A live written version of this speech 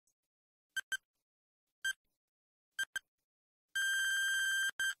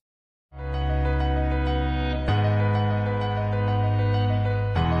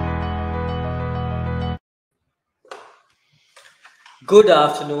Good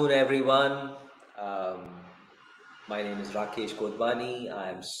afternoon, everyone. Um, my name is Rakesh Godhwani. I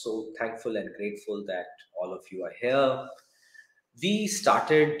am so thankful and grateful that all of you are here. We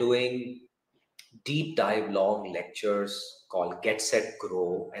started doing deep dive long lectures called Get Set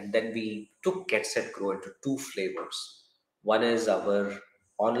Grow, and then we took Get Set Grow into two flavors. One is our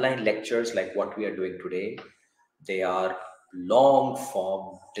online lectures, like what we are doing today. They are long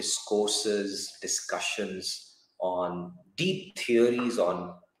form discourses, discussions on deep theories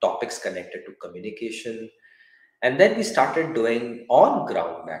on topics connected to communication. And then we started doing on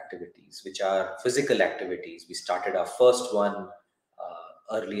ground activities, which are physical activities. We started our first one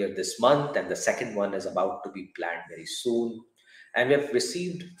earlier this month, and the second one is about to be planned very soon. And we have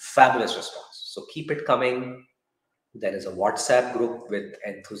received fabulous response. So keep it coming. There is a WhatsApp group with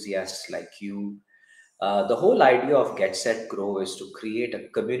enthusiasts like you. The whole idea of Get Set Grow is to create a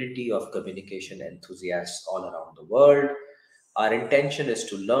community of communication enthusiasts all around the world. Our intention is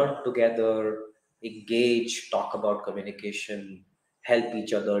to learn together, engage, talk about communication, help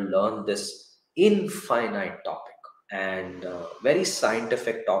each other learn this infinite topic and very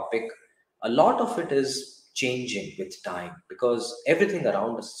scientific topic. A lot of it is changing with time because everything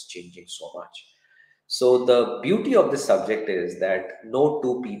around us is changing so much. So, the beauty of this subject is that no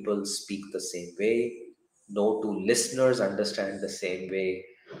two people speak the same way, no two listeners understand the same way.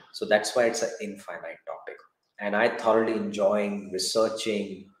 So, that's why it's an infinite topic. And I thoroughly enjoying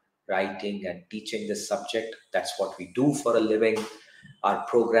researching, writing, and teaching this subject. That's what we do for a living. Our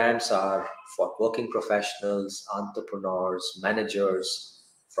programs are for working professionals, entrepreneurs, managers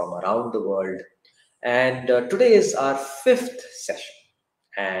from around the world. And today is our fifth session.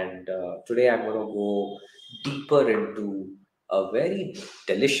 And today I'm going to go deeper into a very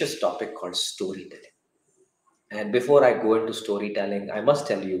delicious topic called storytelling. And before I go into storytelling, I must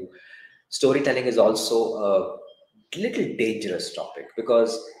tell you, storytelling is also a little dangerous topic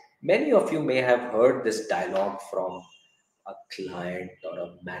because many of you may have heard this dialogue from a client or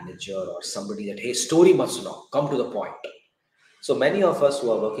a manager or somebody that, hey, story must know, come to the point. So many of us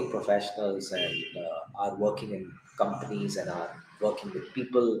who are working professionals and are working in companies and are working with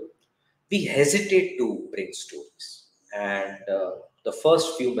people, we hesitate to bring stories. And the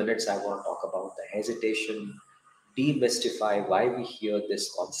first few minutes, I want to talk about the hesitation, demystify why we hear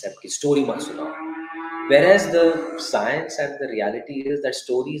this concept, ki story must know. Whereas the science and the reality is that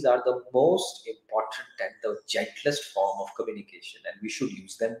stories are the most important and the gentlest form of communication, and we should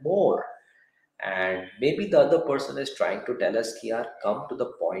use them more. And maybe the other person is trying to tell us, Kiar, come to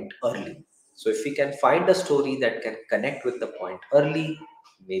the point early. So if we can find a story that can connect with the point early,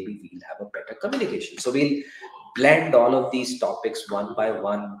 maybe we'll have a better communication. So we'll blend all of these topics one by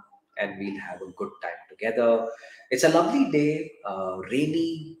one and we'll have a good time together. It's a lovely day,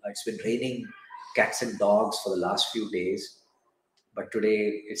 rainy. It's been raining cats and dogs for the last few days, but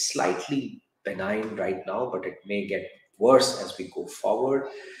today it's slightly benign right now, but it may get worse as we go forward.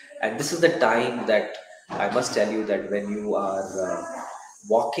 And this is the time that I must tell you that when you are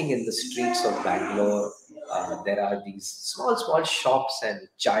walking in the streets of Bangalore, there are these small shops and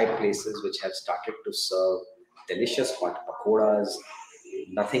chai places which have started to serve delicious hot pakoras.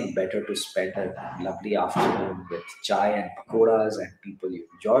 Nothing better to spend a lovely afternoon with chai and pakoras and people you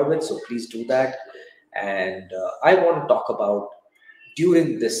enjoy with. So please do that. And I want to talk about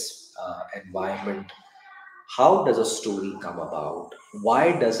during this environment, how does a story come about?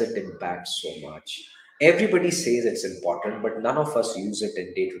 Why does it impact so much? Everybody says it's important, but none of us use it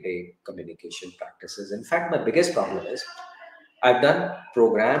in day-to-day communication practices. In fact, my biggest problem is I've done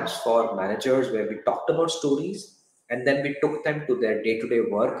programs for managers where we talked about stories and then we took them to their day-to-day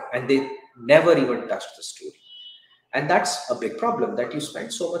work and they never even touched the story. And that's a big problem that you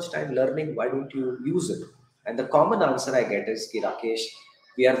spend so much time learning. Why don't you use it? And the common answer I get is, Ki Rakesh,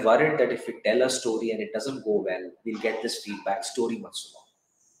 we are worried that if we tell a story and it doesn't go well, we'll get this feedback, story must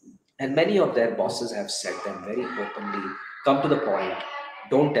long. And many of their bosses have said them very openly, come to the point,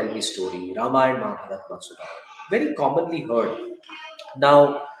 don't tell me story, Ramayana, Mahabharat, Matsura. Very commonly heard.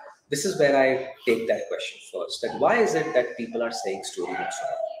 Now, this is where I take that question first, that why is it that people are saying story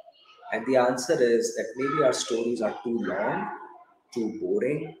Matsura? And the answer is that maybe our stories are too long, too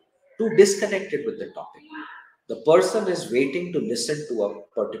boring, too disconnected with the topic. The person is waiting to listen to a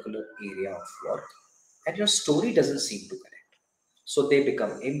particular area of work, and your story doesn't seem to connect. So they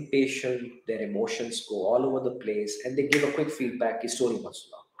become impatient, their emotions go all over the place, and they give a quick feedback, "Ki story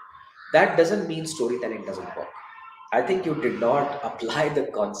must long." That doesn't mean storytelling doesn't work. I think you did not apply the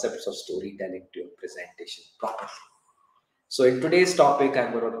concepts of storytelling to your presentation properly. So in today's topic,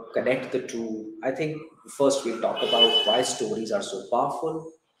 I'm going to connect the two. I think first we'll talk about why stories are so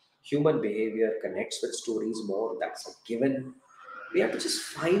powerful. Human behavior connects with stories more. That's a given. We have to just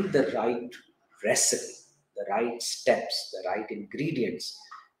find the right recipe, the right steps, the right ingredients,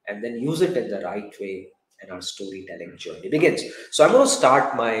 and then use it in the right way, and our storytelling journey begins. So I'm going to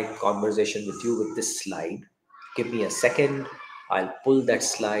start my conversation with you with this slide. Give me a second. I'll pull that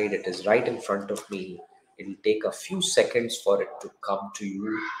slide. It is right in front of me. It'll take a few seconds for it to come to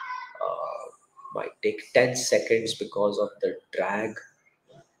you. Might take 10 seconds because of the drag,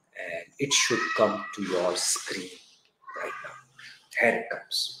 and it should come to your screen right now. Here it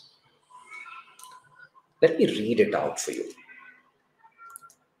comes. Let me read it out for you.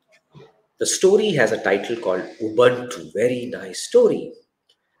 The story has a title called Ubuntu. Very nice story.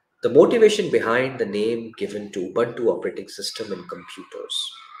 The motivation behind the name given to Ubuntu operating system in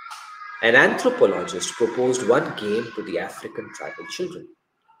computers. An anthropologist proposed one game to the African tribal children.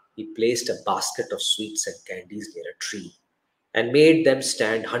 He placed a basket of sweets and candies near a tree and made them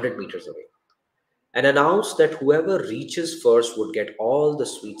stand 100 meters away and announced that whoever reaches first would get all the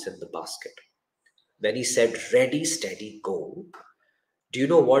sweets in the basket. When he said, "Ready, steady, go," do you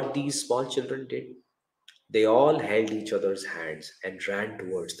know what these small children did? They all held each other's hands and ran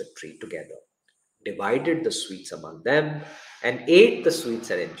towards the tree together, divided the sweets among them, and ate the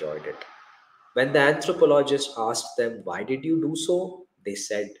sweets and enjoyed it. When the anthropologist asked them, "Why did you do so?" they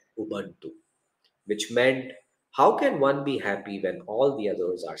said, "Ubuntu," which meant, how can one be happy when all the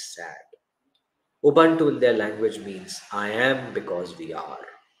others are sad? Ubuntu in their language means I am because we are.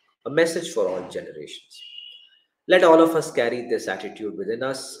 A message for all generations. Let all of us carry this attitude within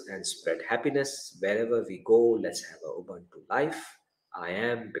us and spread happiness wherever we go. Let's have a Ubuntu life. I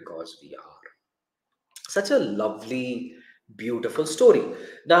am because we are. Such a lovely, beautiful story.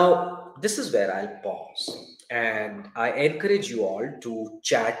 Now, this is where I'll pause and I encourage you all to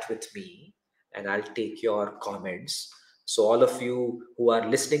chat with me and I'll take your comments. So, all of you who are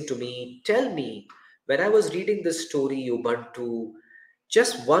listening to me, tell me when I was reading this story, Ubuntu,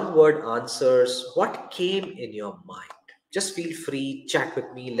 just one word answers, what came in your mind? Just feel free, chat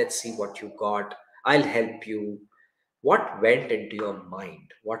with me. Let's see what you got. I'll help you. What went into your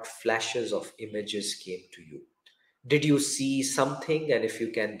mind? What flashes of images came to you? Did you see something? And if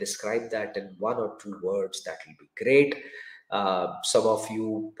you can describe that in one or two words, that will be great. Some of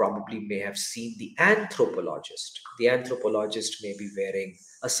you probably may have seen the anthropologist. The anthropologist may be wearing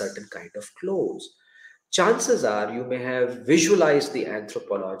a certain kind of clothes. Chances are you may have visualized the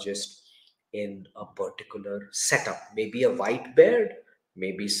anthropologist in a particular setup, maybe a white beard,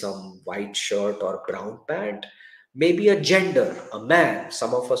 maybe some white shirt or brown pant, maybe a gender, a man.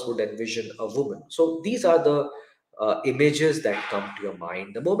 Some of us would envision a woman. So these are the images that come to your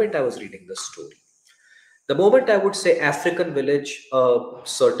mind the moment I was reading the story. The moment I would say African village, a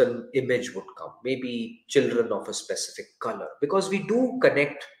certain image would come, maybe children of a specific color, because we do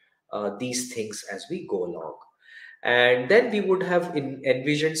connect these things as we go along. And then we would have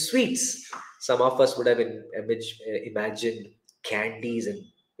envisioned sweets. Some of us would have imagined candies and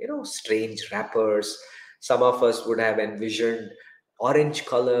strange wrappers. Some of us would have envisioned orange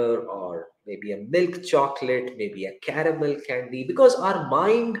color or maybe a milk chocolate, maybe a caramel candy, because our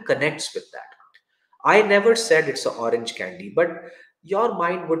mind connects with that. I never said it's an orange candy, but your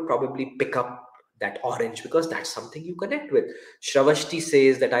mind would probably pick up that orange because that's something you connect with. Shravashti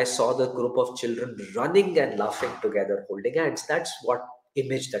says that I saw the group of children running and laughing together, holding hands. That's what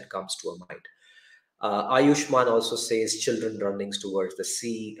image that comes to a mind. Ayushman also says children running towards the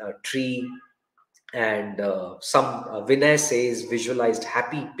sea, tree, and some Vinay says visualized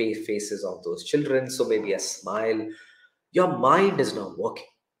happy faces of those children. So maybe a smile. Your mind is now working.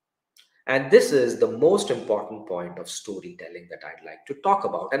 And this is the most important point of storytelling that I'd like to talk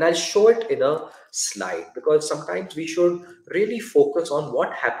about. And I'll show it in a slide because sometimes we should really focus on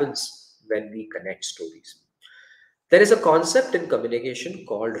what happens when we connect stories. There is a concept in communication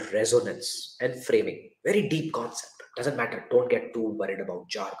called resonance and framing. Very deep concept. Doesn't matter. Don't get too worried about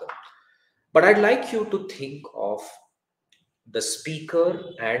jargon. But I'd like you to think of the speaker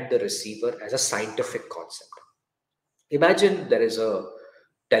and the receiver as a scientific concept. Imagine there is a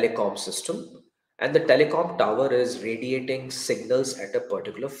telecom system and the telecom tower is radiating signals at a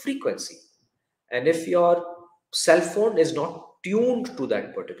particular frequency. And if your cell phone is not tuned to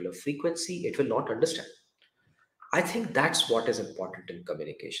that particular frequency, it will not understand. I think that's what is important in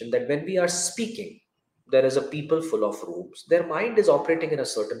communication, that when we are speaking, there is a people full of rooms, their mind is operating in a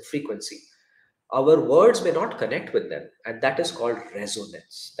certain frequency. Our words may not connect with them, and that is called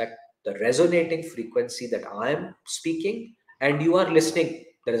resonance. That the resonating frequency that I am speaking and you are listening,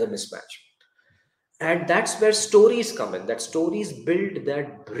 there is a mismatch. And that's where stories come in. That stories build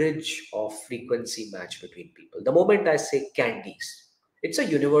that bridge of frequency match between people. The moment I say candies, It's a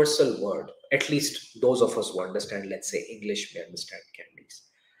universal word. At least those of us who understand, let's say, English may understand candies.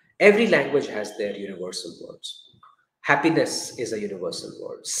 Every language has their universal words. Happiness is a universal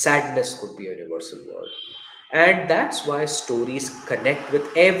word. Sadness could be a universal word. And that's why stories connect with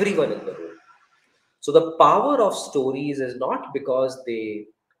everyone in the room. So the power of stories is not because they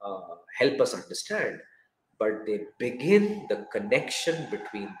help us understand, but they begin the connection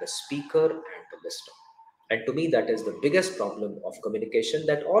between the speaker and the listener. And to me, that is the biggest problem of communication,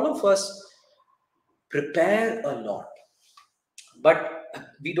 that all of us prepare a lot, but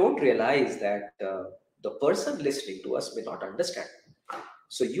we don't realize that the person listening to us may not understand.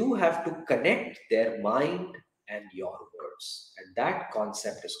 So you have to connect their mind and your words. And that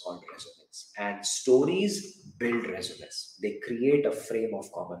concept is called resonance. And stories build resonance. They create a frame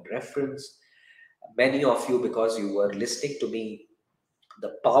of common reference. Many of you, because you were listening to me,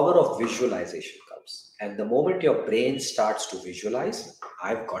 the power of visualization comes. And the moment your brain starts to visualize,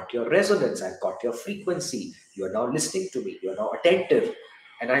 I've got your resonance, I've got your frequency, you're now listening to me, you're now attentive.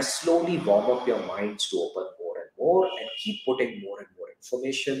 And I slowly warm up your minds to open more and more and keep putting more and more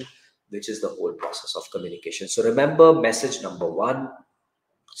information, which is the whole process of communication. So remember, message number one: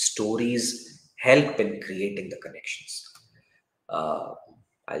 stories help in creating the connections. Uh,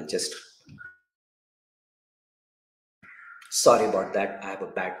 I'll just Sorry about that. I have a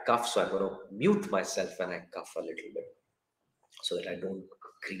bad cough, so I'm going to mute myself when I cough a little bit so that I don't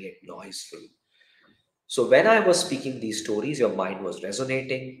create noise for you. So, when I was speaking these stories, your mind was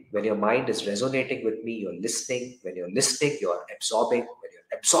resonating. When your mind is resonating with me, you're listening. When you're listening, you're absorbing. When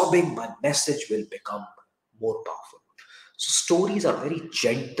you're absorbing, my message will become more powerful. So, stories are a very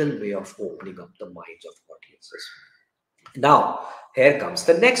gentle way of opening up the minds of audiences. Now, here comes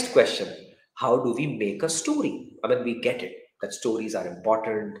the next question. How do we make a story? I mean, we get it that stories are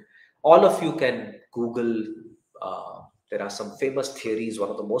important. All of you can Google, there are some famous theories. One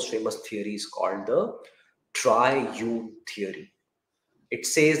of the most famous theories called the triune theory. It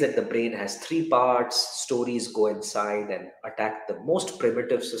says that the brain has three parts. Stories go inside and attack the most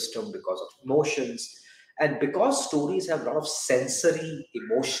primitive system because of emotions. And because stories have a lot of sensory,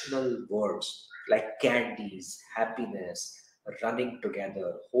 emotional words like candies, happiness, running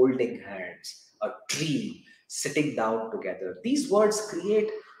together, holding hands, a tree, sitting down together, these words create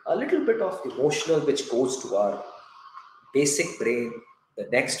a little bit of emotional which goes to our basic brain, the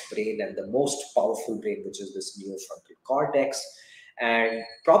next brain, and the most powerful brain, which is this neofrontal cortex. And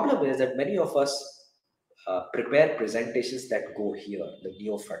problem is that many of us prepare presentations that go here, the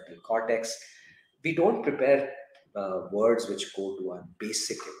neofrontal cortex. We don't prepare words which go to our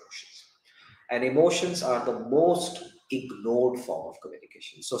basic emotions. And emotions are the most ignored form of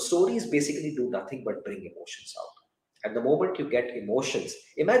communication. So stories basically do nothing but bring emotions out. And the moment you get emotions,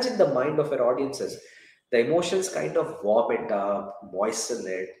 imagine the mind of your audiences. The emotions kind of warm it up, moisten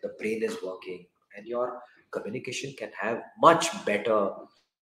it, the brain is working, and your communication can have much better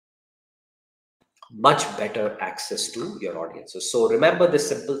access to your audiences. So remember this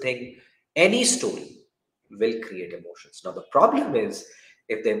simple thing: any story will create emotions. Now, the problem is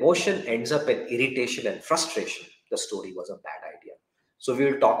if the emotion ends up in irritation and frustration, the story was a bad idea. So, we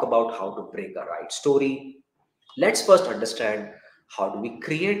will talk about how to bring a right story. Let's first understand how do we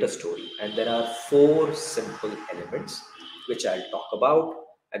create a story. And there are four simple elements which I'll talk about.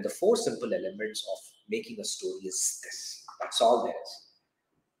 And the four simple elements of making a story is this. That's all there is.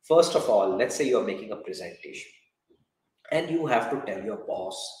 First of all, let's say you're making a presentation and you have to tell your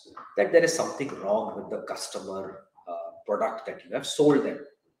boss that there is something wrong with the customer product that you have sold them.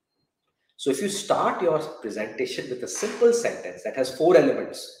 So, if you start your presentation with a simple sentence that has four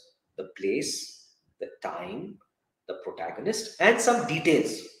elements: the place, the time, the protagonist, and some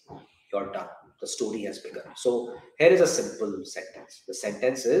details, you're done. The story has begun. So, here is a simple sentence. The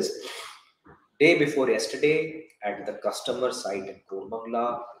sentence is: day before yesterday, at the customer site in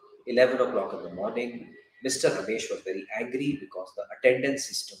Kormangla, 11 o'clock in the morning, Mr. Ramesh was very angry because the attendance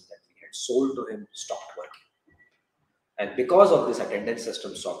system that we had sold to him stopped working. And because of this attendance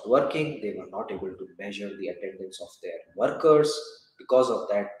system stopped working, they were not able to measure the attendance of their workers. Because of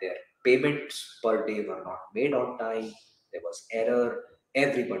that, their payments per day were not made on time. There was error.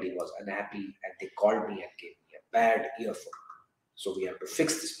 Everybody was unhappy, and they called me and gave me a bad earful. So we have to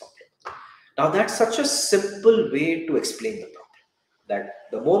fix this problem. Now, that's such a simple way to explain the problem. That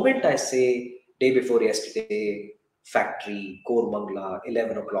the moment I say day before yesterday, factory, Kormangla,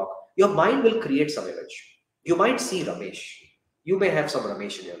 11 o'clock, your mind will create some image. You might see Ramesh. You may have some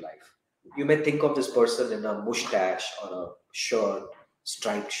Ramesh in your life. You may think of this person in a mustache or a shirt,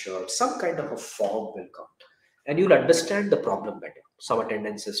 striped shirt, some kind of a form will come. And you'll understand the problem better. Some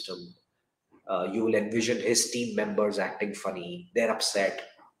attendance system, You will envision his team members acting funny, they're upset,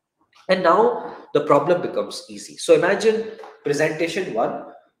 and now the problem becomes easy. So imagine presentation one,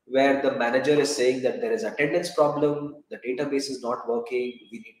 where the manager is saying that there is attendance problem, the database is not working,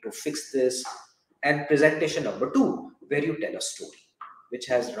 we need to fix this. And presentation number two, where you tell a story which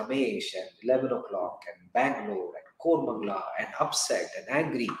has Ramesh and 11 o'clock and Bangalore and Kormangla and upset and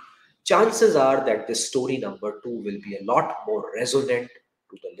angry. Chances are that this story number two will be a lot more resonant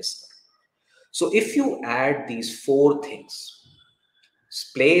to the listener. So if you add these four things,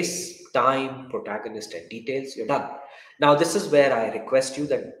 place, time, protagonist, and details, you're done. Now, this is where I request you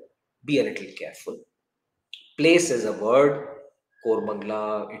that be a little careful. Place is a word,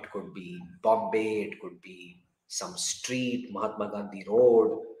 Kormangla, it could be Bombay, it could be some street, Mahatma Gandhi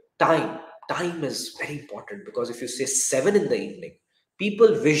Road. Time, time is very important, because if you say 7 in the evening,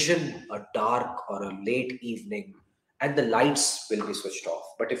 people vision a dark or a late evening and the lights will be switched off.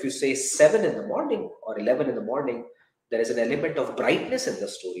 But if you say 7 in the morning or 11 in the morning, there is an element of brightness in the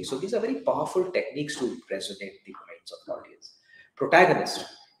story. So these are very powerful techniques to resonate the minds of the audience. Protagonist.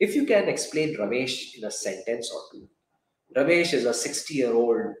 If you can explain Ramesh in a sentence or two, Ramesh is a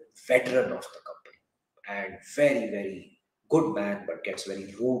 60-year-old veteran of the company and very, very good man, but gets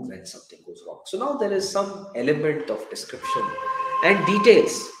very rude when something goes wrong. So now there is some element of description and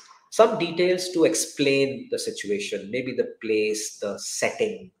details, some details to explain the situation, maybe the place, the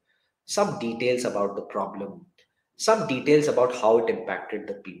setting, some details about the problem, some details about how it impacted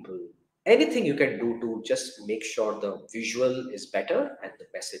the people. Anything you can do to just make sure the visual is better and the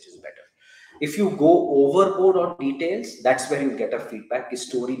message is better. If you go overboard on details, that's where you get a feedback. Is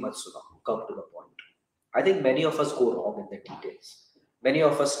story mat suna, come to the point. I think many of us go wrong in the details. Many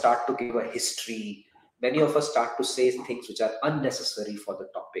of us start to give a history. Many of us start to say things which are unnecessary for the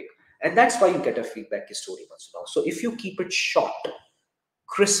topic. And that's why you get a feedback is story mat suna. So if you keep it short,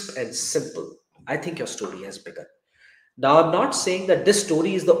 crisp, and simple, I think your story has begun. Now, I'm not saying that this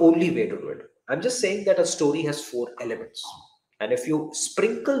story is the only way to do it. I'm just saying that a story has four elements. And if you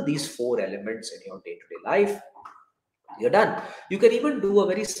sprinkle these four elements in your day to day life, you're done. You can even do a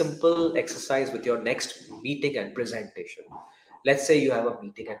very simple exercise with your next meeting and presentation. Let's say you have a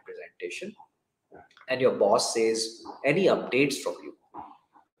meeting and presentation, and your boss says, any updates from you?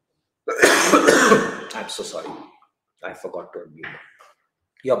 I'm so sorry. I forgot to unmute.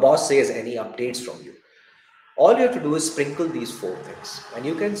 Your boss says, any updates from you? All you have to do is sprinkle these four things. And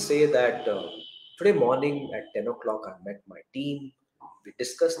you can say that today morning at 10 o'clock, I met my team. We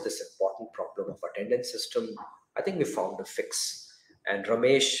discussed this important problem of attendance system. I think we found a fix. And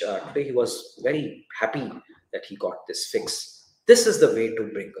Ramesh, today he was very happy that he got this fix. This is the way to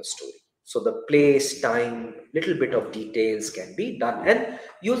bring a story. So the place, time, little bit of details can be done. And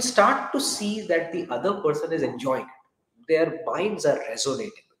you'll start to see that the other person is enjoying it. Their minds are resonating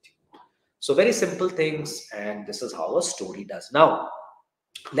with you. So very simple things, and this is how a story does. Now,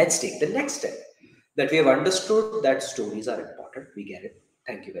 let's take the next step. That we have understood that stories are important. We get it.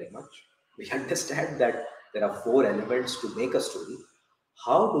 Thank you very much. We understand that there are four elements to make a story.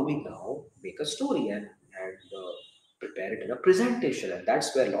 How do we now make a story and prepare it in a presentation? And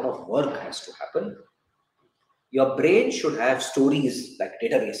that's where a lot of work has to happen. Your brain should have stories like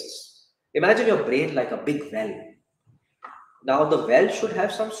databases. Imagine your brain like a big well. Now, the well should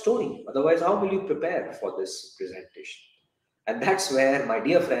have some story. Otherwise, how will you prepare for this presentation? And that's where, my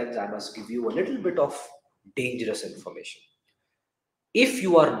dear friends, I must give you a little bit of dangerous information. If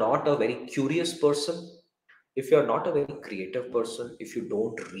you are not a very curious person, if you're not a very creative person, if you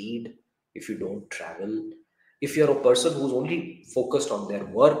don't read, if you don't travel, if you're a person who's only focused on their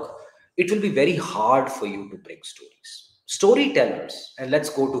work, it will be very hard for you to bring stories. Storytellers, and let's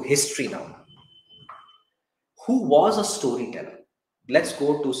go to history now. Who was a storyteller? Let's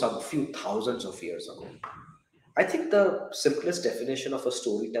go to some few thousands of years ago. I think the simplest definition of a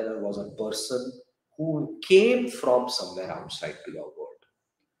storyteller was a person who came from somewhere outside to your world.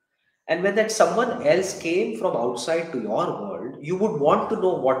 And when that someone else came from outside to your world, you would want to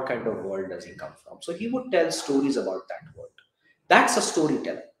know what kind of world does he come from. So he would tell stories about that world. That's a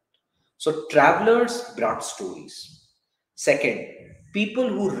storyteller. So travelers brought stories. Second, people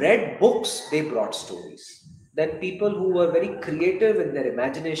who read books, they brought stories. Then people who were very creative in their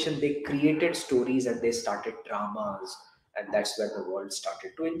imagination, they created stories and they started dramas. And that's where the world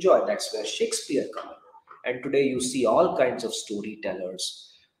started to enjoy. That's where Shakespeare came in. And today you see all kinds of storytellers.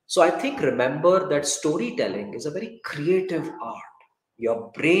 So I think remember that storytelling is a very creative art. Your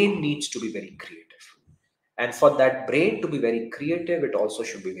brain needs to be very creative. And for that brain to be very creative, it also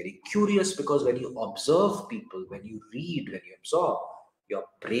should be very curious, because when you observe people, when you read, when you absorb, your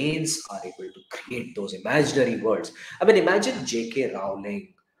brains are able to create those imaginary worlds. I mean, imagine J.K.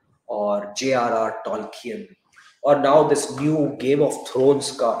 Rowling or J.R.R. Tolkien, or now this new Game of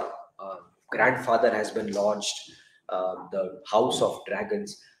Thrones grandfather has been launched, the House of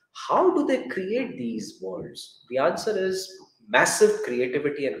Dragons. How do they create these worlds? The answer is massive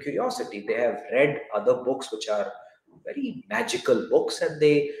creativity and curiosity. They have read other books which are very magical books, and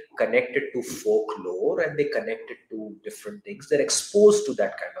they connect it to folklore, and they connect it to different things. They're exposed to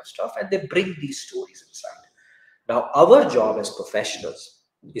that kind of stuff, and they bring these stories inside. Now, our job as professionals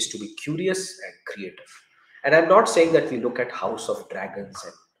is to be curious and creative. And I'm not saying that we look at House of Dragons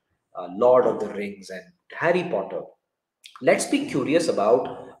and Lord of the Rings and Harry Potter. Let's be curious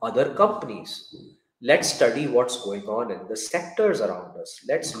about other companies. Let's study what's going on in the sectors around us.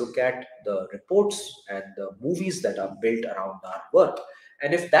 Let's look at the reports and the movies that are built around our work.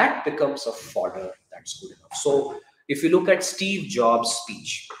 And if that becomes a fodder, that's good enough. So, if you look at Steve Jobs'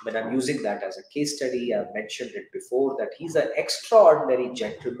 speech, when I'm using that as a case study, I've mentioned it before that he's an extraordinary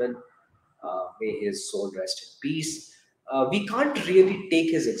gentleman. May his soul rest in peace. We can't really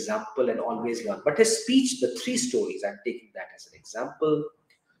take his example and always learn. But his speech, the three stories, I'm taking that as an example.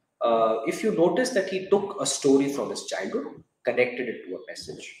 If you notice that he took a story from his childhood, connected it to a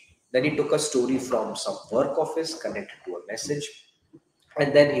message. Then he took a story from some work of his, connected to a message.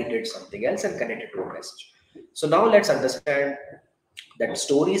 And then he did something else and connected to a message. So now let's understand that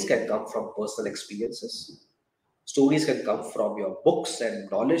stories can come from personal experiences. Stories can come from your books and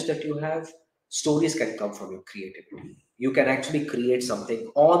knowledge that you have. Stories can come from your creativity. You can actually create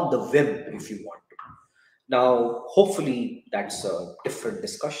something on the whim if you want to. Now, hopefully, that's a different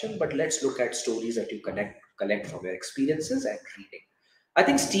discussion, but let's look at stories that you collect from your experiences and reading. I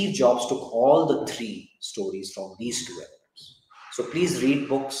think Steve Jobs took all the three stories from these two elements. So please read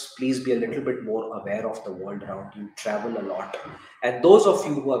books, please be a little bit more aware of the world around you, travel a lot. And those of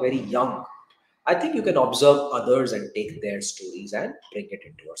you who are very young, I think you can observe others and take their stories and bring it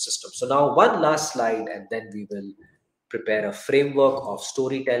into your system. So now one last slide, and then we will prepare a framework of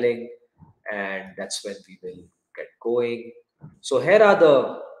storytelling, and that's when we will get going. So here are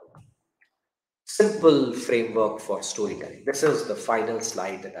the simple framework for storytelling. This is the final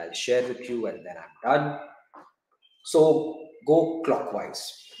slide that I'll share with you, and then I'm done. So go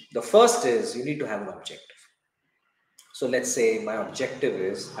clockwise. The first is you need to have an objective. So let's say my objective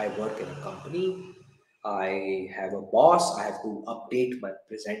is I work in a company, I have a boss, I have to update my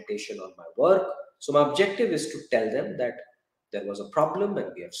presentation on my work. So my objective is to tell them that there was a problem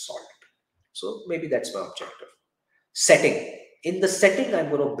and we have solved it. So maybe that's my objective. Setting. In the setting, I'm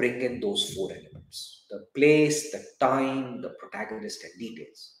going to bring in those four elements: the place, the time, the protagonist, and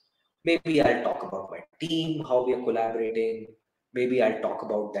details. Maybe I'll talk about my team, how we are collaborating. Maybe I'll talk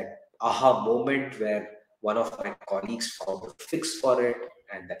about that aha moment where one of my colleagues found a fix for it,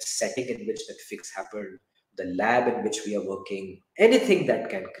 and that setting in which that fix happened, the lab in which we are working, anything that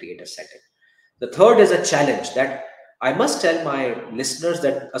can create a setting. The third is a challenge that I must tell my listeners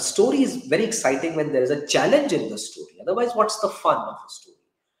that a story is very exciting when there is a challenge in the story. Otherwise, what's the fun of a story?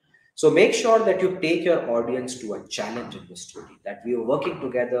 So make sure that you take your audience to a challenge in the story. That we were working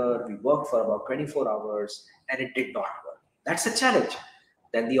together, we worked for about 24 hours, and it did not work. That's a challenge.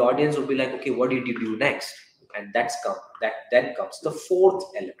 Then the audience will be like, okay, what did you do next? And that then comes the fourth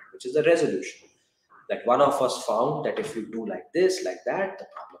element, which is the resolution. That one of us found that if you do like this, like that, the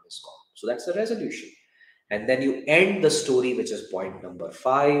problem is gone. So that's the resolution. And then you end the story, which is point number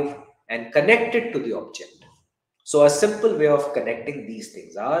five, and connect it to the objective. So a simple way of connecting these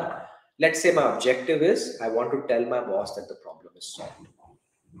things are, let's say my objective is I want to tell my boss that the problem is solved.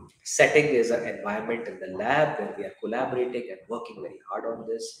 Setting is an environment in the lab where we are collaborating and working very hard on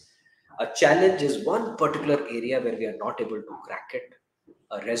this. A challenge is one particular area where we are not able to crack it.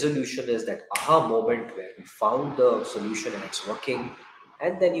 A resolution is that aha moment where we found the solution and it's working.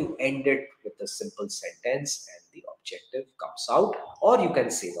 And then you end it with a simple sentence and the objective comes out, or you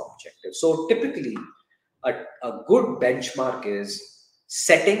can say the objective. So typically, a good benchmark is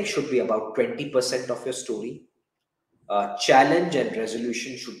setting should be about 20% of your story. Challenge and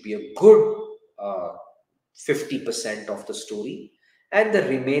resolution should be a good 50% of the story, and the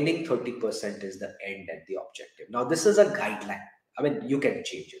remaining 30% is the end and the objective. Now, this is a guideline. I mean, you can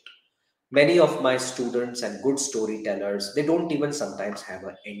change it. Many of my students and good storytellers, they don't even sometimes have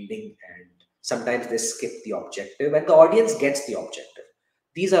an ending, and sometimes they skip the objective, and the audience gets the objective.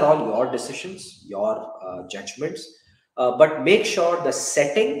 These are all your decisions, your judgments, but make sure the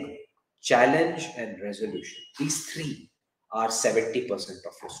setting, challenge, and resolution, these three are 70%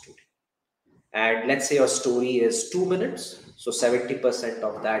 of your story. And let's say your story is 2 minutes, so 70%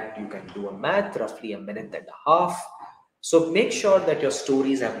 of that you can do a math, roughly a minute and a half. So make sure that your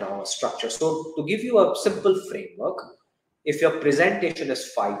stories have now a structure. So to give you a simple framework, If your presentation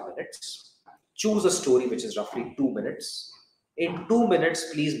is 5 minutes, choose a story which is roughly 2 minutes. In 2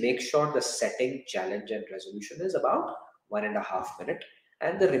 minutes, please make sure the setting, challenge, and resolution is about 1.5 minutes,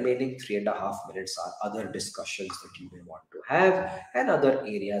 and the remaining 3.5 minutes are other discussions that you may want to have and other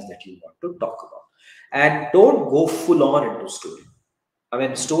areas that you want to talk about. And don't go full on into story. I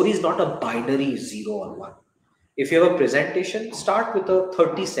mean, story is not a binary 0 or 1. If you have a presentation, start with a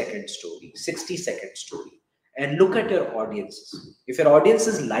 30-second story, 60-second story, and look at your audiences. If your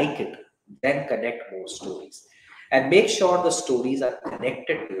audiences like it, then connect more stories. And make sure the stories are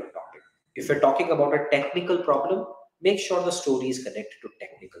connected to your topic. If you're talking about a technical problem, make sure the story is connected to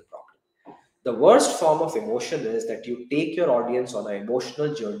technical problem. The worst form of emotion is that you take your audience on an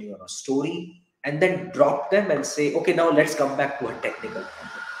emotional journey on a story and then drop them and say, okay, now let's come back to a technical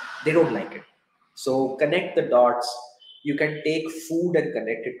problem. They don't like it. So connect the dots. You can take food and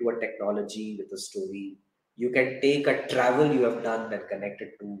connect it to a technology with a story. You can take a travel you have done and connect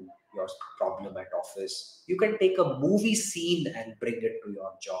it to your problem at office. You can take a movie scene and bring it to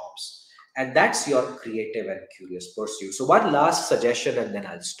your jobs. And that's your creative and curious pursuit. So one last suggestion and then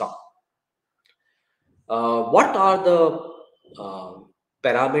I'll stop. What are the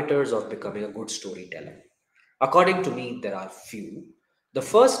parameters of becoming a good storyteller? According to me, there are few. The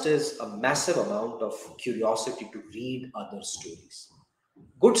first is a massive amount of curiosity to read other stories.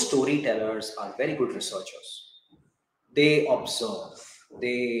 Good storytellers are very good researchers. They observe,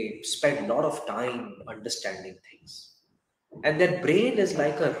 they spend a lot of time understanding things. And their brain is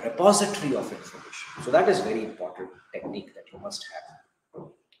like a repository of information. So that is very important technique that you must have.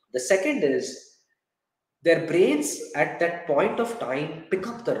 The second is their brains at that point of time pick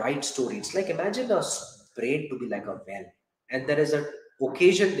up the right story. It's like imagine brain to be like a well, and there is an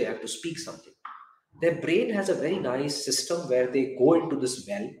occasion they have to speak something. Their brain has a very nice system where they go into this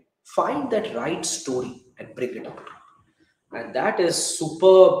well, find that right story, and bring it up. And that is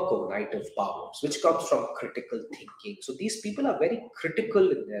superb cognitive powers, which comes from critical thinking. So these people are very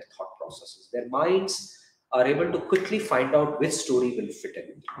critical in their thought processes. Their minds are able to quickly find out which story will fit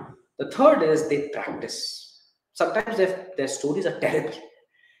in. The third is they practice. Sometimes their stories are terrible.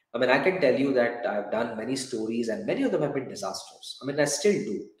 I mean, I can tell you that I've done many stories and many of them have been disasters. I mean, I still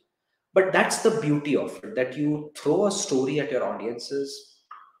do. But that's the beauty of it, that you throw a story at your audiences,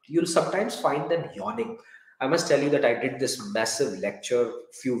 you'll sometimes find them yawning. I must tell you that I did this massive lecture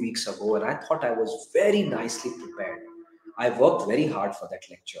a few weeks ago and I thought I was very nicely prepared. I worked very hard for that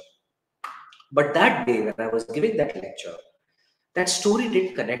lecture. But that day, when I was giving that lecture, that story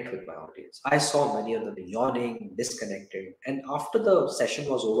didn't connect with my audience. I saw many of them yawning, disconnected. And after the session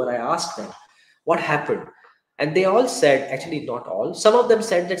was over, I asked them, what happened? And they all said, actually, not all, some of them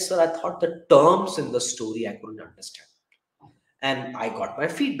said that, sir, I thought the terms in the story I couldn't understand. And I got my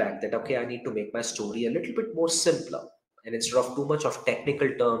feedback that, okay, I need to make my story a little bit more simpler. And instead of too much of technical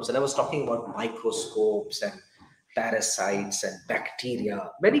terms, and I was talking about microscopes and parasites and bacteria,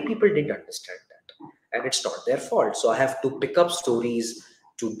 many people didn't understand that. And it's not their fault. So I have to pick up stories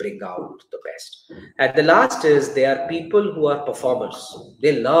to bring out the best. And the last is they are people who are performers,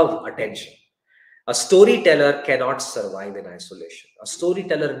 they love attention. A storyteller cannot survive in isolation. A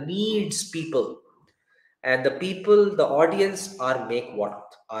storyteller needs people, and the people, the audience are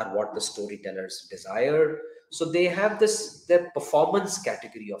what the storytellers desire. So they have this their performance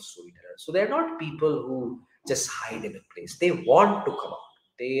category of storytellers. So they're not people who just hide in a place. They want to come out.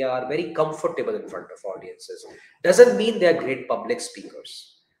 They are very comfortable in front of audiences. Doesn't mean they are great public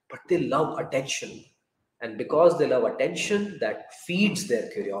speakers, but they love attention. And because they love attention, that feeds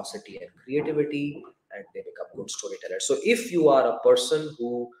their curiosity and creativity, and they become good storytellers. So if you are a person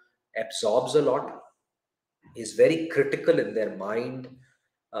who absorbs a lot, is very critical in their mind,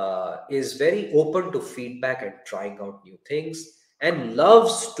 is very open to feedback and trying out new things, and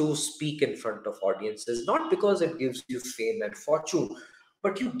loves to speak in front of audiences, not because it gives you fame and fortune,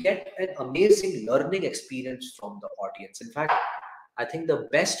 but you get an amazing learning experience from the audience. In fact, I think the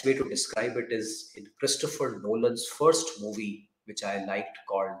best way to describe it is in Christopher Nolan's first movie, which I liked,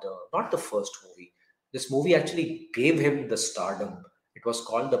 called not the first movie. This movie actually gave him the stardom. It was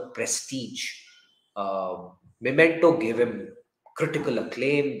called The Prestige. Memento gave him critical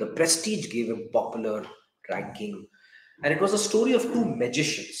acclaim. The Prestige gave him popular ranking. And it was a story of two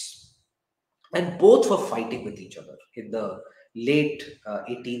magicians, and both were fighting with each other in the late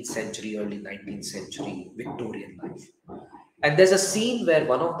 18th century, early 19th century Victorian life. And there's a scene where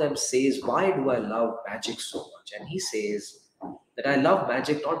one of them says, why do I love magic so much? And he says that I love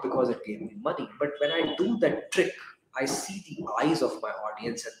magic not because it gave me money, but when I do that trick, I see the eyes of my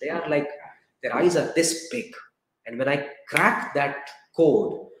audience and they are like, their eyes are this big. And when I crack that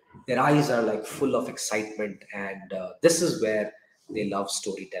code, Their eyes are like full of excitement, and this is where they love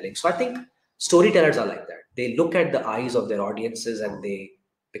storytelling. So I think storytellers are like that. They look at the eyes of their audiences and they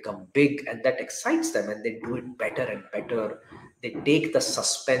become big, and that excites them, and they do it better and better. They take the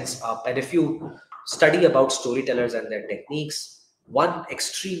suspense up. And if you study about storytellers and their techniques, one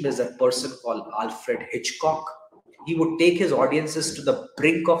extreme is a person called Alfred Hitchcock. He would take his audiences to the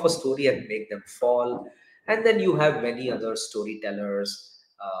brink of a story and make them fall. And then you have many other storytellers.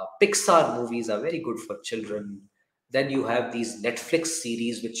 Pixar movies are very good for children. Then you have these Netflix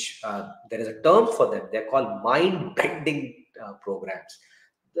series, which there is a term for them. They're called mind bending programs.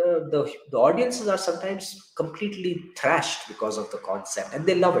 The audiences are sometimes completely thrashed because of the concept, and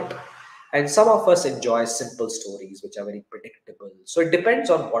they love it. And some of us enjoy simple stories which are very predictable. So it depends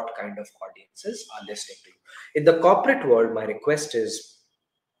on what kind of audiences are listening to you. In the corporate world, my request is,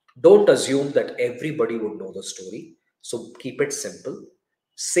 don't assume that everybody would know the story. So keep it simple.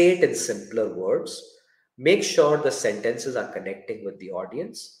 Say it in simpler words. Make sure the sentences are connecting with the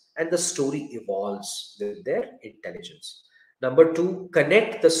audience and the story evolves with their intelligence. Number two,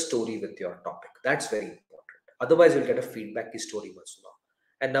 connect the story with your topic. That's very important. Otherwise, you'll get a feedbacky story once in a while.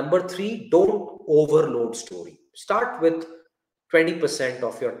 And number three, don't overload story. Start with 20%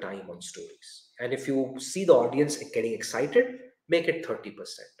 of your time on stories. And if you see the audience getting excited, make it 30%,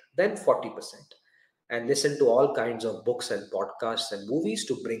 then 40%. And listen to all kinds of books and podcasts and movies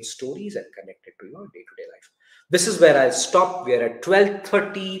to bring stories and connect it to your day-to-day life. This is where I'll stop. We're at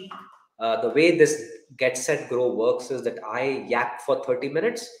 12:30. The way this Get Set Grow works is that I yak for 30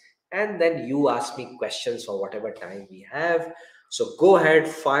 minutes and then you ask me questions for whatever time we have. So go ahead,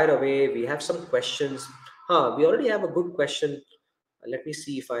 fire away. We have some questions. We already have a good question. Let me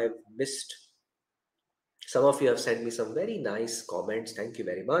see if I've missed. Some of you have sent me some very nice comments. Thank you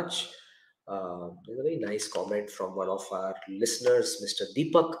very much. There's a very nice comment from one of our listeners, Mr.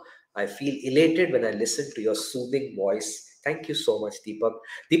 Deepak. I feel elated when I listen to your soothing voice. Thank you so much, Deepak.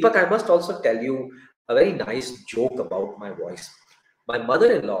 Deepak, I must also tell you a very nice joke about my voice. My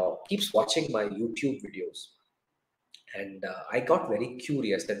mother in law keeps watching my YouTube videos, and I got very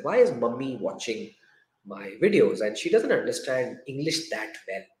curious that why is mummy watching my videos and she doesn't understand English that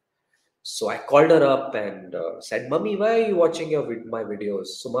well. So I called her up and said, Mummy, why are you watching my videos?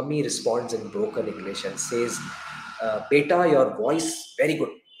 So Mummy responds in broken English and says, Beta, your voice, very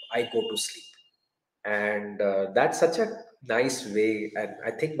good. I go to sleep. And that's such a nice way. And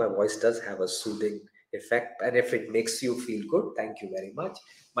I think my voice does have a soothing effect. And if it makes you feel good, thank you very much.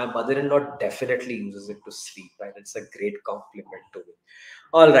 My mother in law definitely uses it to sleep. And it's a great compliment to me.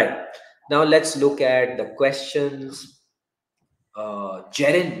 All right. Now let's look at the questions.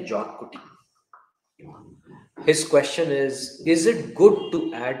 Jaren John Kuti. His question is it good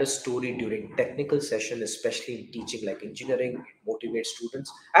to add a story during technical session, especially in teaching like engineering, it motivates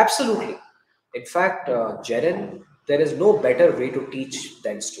students? Absolutely. In fact, Jaren, there is no better way to teach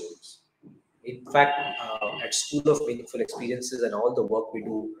than stories. In fact, at School of Meaningful Experiences and all the work we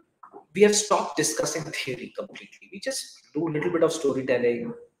do, we have stopped discussing theory completely. We just do a little bit of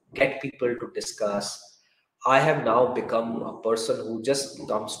storytelling, get people to discuss. I have now become a person who just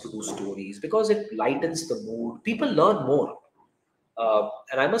comes to do stories because it lightens the mood. People learn more.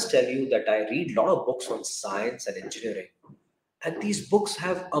 And I must tell you that I read a lot of books on science and engineering, and these books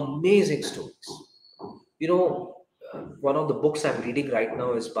have amazing stories. You know, one of the books I'm reading right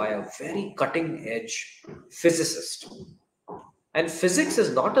now is by a very cutting edge physicist. And physics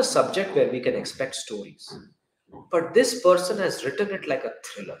is not a subject where we can expect stories. But this person has written it like a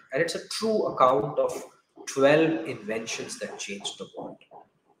thriller. And it's a true account of 12 inventions that changed the world.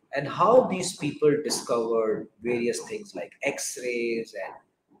 And how these people discovered various things like X rays and,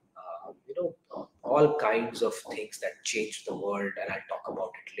 all kinds of things that changed the world. And I'll talk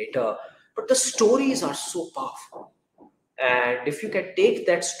about it later. But the stories are so powerful. And if you can take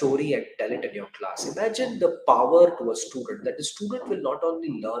that story and tell it in your class, imagine the power to a student that the student will not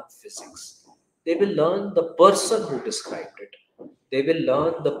only learn physics, they will learn the person who described it, they will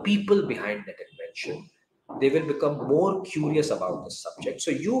learn the people behind that invention, they will become more curious about the subject.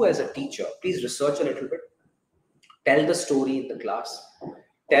 So, you as a teacher, please research a little bit, tell the story in the class,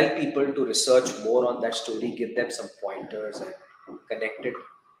 tell people to research more on that story, give them some pointers and connect it,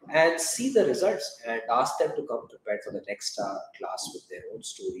 and see the results and ask them to come prepared for the next class with their own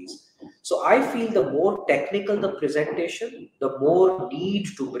stories. So I feel the more technical the presentation, the more need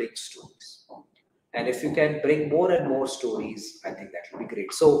to bring stories. And if you can bring more and more stories, I think that will be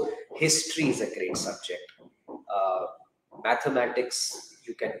great. So history is a great subject. uh, Mathematics,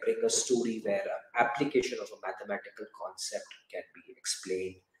 you can bring a story where an application of a mathematical concept can be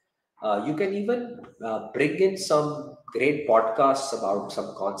explained. You can even bring in some great podcasts about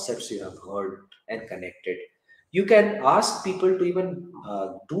some concepts you have heard and connected. You can ask people to even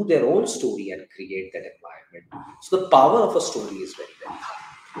do their own story and create that environment. So the power of a story is very, very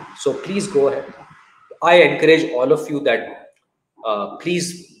high. So please go ahead. I encourage all of you that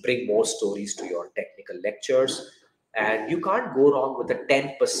please bring more stories to your technical lectures. And you can't go wrong with a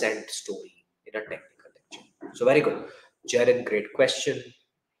 10% story in a technical lecture. So, very good. Jaren, great question.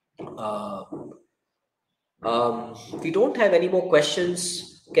 Uh, we don't have any more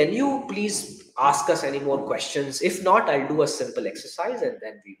questions. Can you please ask us any more questions? If not, I'll do a simple exercise and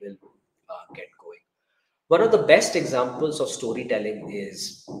then we will get going. One of the best examples of storytelling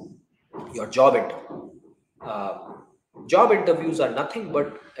is your job interview. Uh, Job interviews are nothing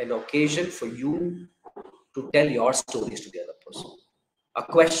but an occasion for you to tell your stories to the other person. A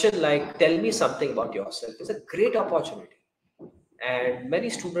question like, tell me something about yourself, is a great opportunity. And many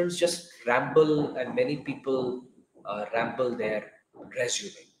students just ramble, and many people ramble their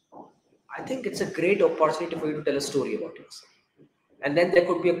resume. I think it's a great opportunity for you to tell a story about yourself. And then there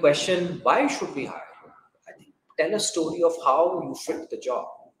could be a question, why should we hire you? I think tell a story of how you fit the job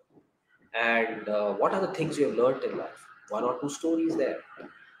and what are the things you have learned in life. One or two stories there.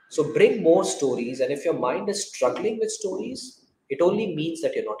 So bring more stories, and if your mind is struggling with stories, it only means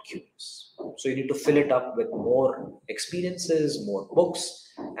that you're not curious. So you need to fill it up with more experiences, more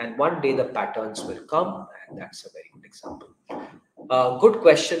books, and one day the patterns will come, and that's a very good example. Good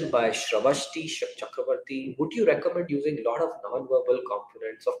question by Shravashti Chakravarti. Would you recommend using a lot of non-verbal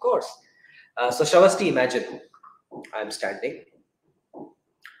components? Of course. So Shravashti, imagine I'm standing.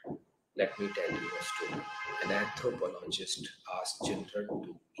 Let me tell you a story. An anthropologist asked children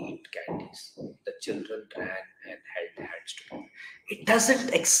to eat candies. The children ran and held hands together. It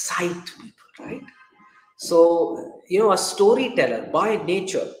doesn't excite people, right? So, a storyteller by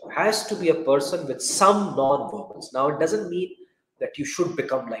nature has to be a person with some non-verbals. Now, it doesn't mean that you should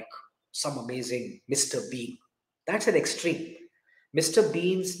become like some amazing Mr. Bean. That's an extreme. Mr.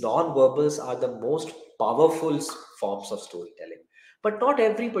 Bean's non-verbals are the most powerful forms of storytelling. But not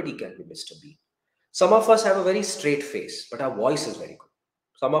everybody can be Mr. Bean. Some of us have a very straight face, but our voice is very good.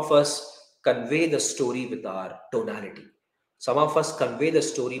 Some of us convey the story with our tonality. Some of us convey the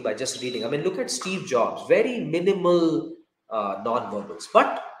story by just reading. I mean, look at Steve Jobs, very minimal non-verbals,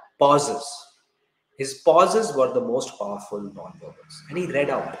 but pauses. His pauses were the most powerful non-verbals. And he read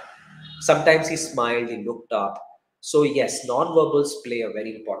out. Sometimes he smiled, he looked up. So, yes, non-verbals play a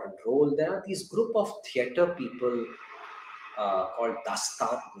very important role. There are these group of theater people called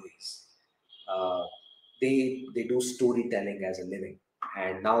Dastan Guis. Uh, they do storytelling as a living,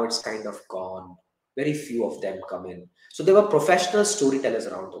 and now it's kind of gone. Very few of them come in. So there were professional storytellers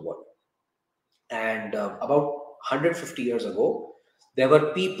around the world, and about 150 years ago, there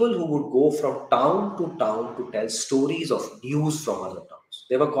were people who would go from town to town to tell stories of news from other towns.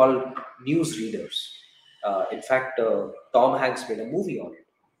 They were called news readers. In fact, Tom Hanks made a movie on it.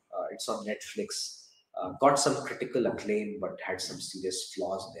 It's on Netflix. Got some critical acclaim, but had some serious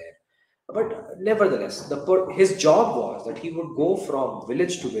flaws there. But nevertheless, his job was that he would go from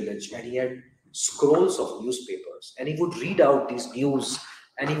village to village, and he had scrolls of newspapers, and he would read out these news,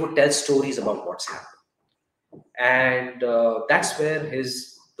 and he would tell stories about what's happening. And that's where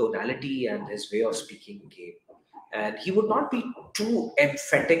his tonality and his way of speaking came. And he would not be too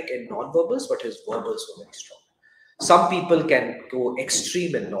emphatic in non-verbals, but his verbals were very strong. Some people can go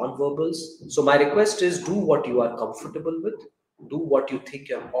extreme in non-verbals. So my request is, do what you are comfortable with. Do what you think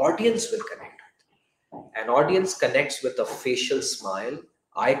your audience will connect with. An audience connects with a facial smile,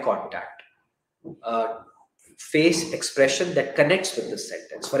 eye contact, face expression that connects with the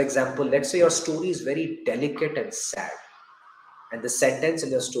sentence. For example, let's say your story is very delicate and sad, and the sentence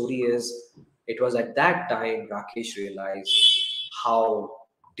in your story is, it was at that time Rakesh realized how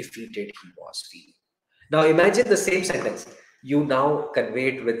defeated he was feeling. Now imagine the same sentence. You now convey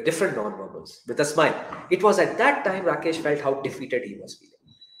it with different non-verbals, with a smile. It was at that time Rakesh felt how defeated he was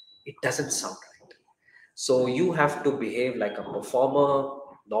feeling. It doesn't sound right. So you have to behave like a performer.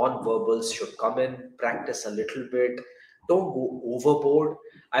 Non-verbals should come in, practice a little bit. Don't go overboard.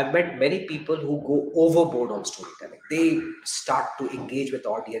 I've met many people who go overboard on storytelling. They start to engage with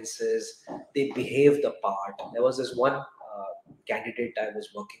audiences. They behave the part. There was this one candidate I was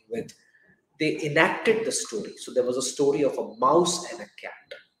working with. They enacted the story. So there was a story of a mouse and a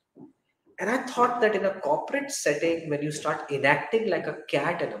cat. And I thought that in a corporate setting, when you start enacting like a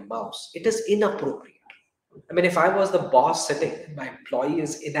cat and a mouse, it is inappropriate. I mean, if I was the boss sitting and my employee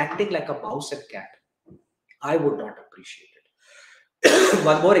is enacting like a mouse and cat, I would not appreciate it.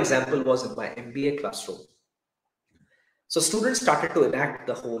 One more example was in my MBA classroom. So students started to enact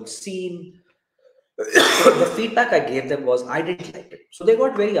the whole scene. The feedback I gave them was I didn't like it. So they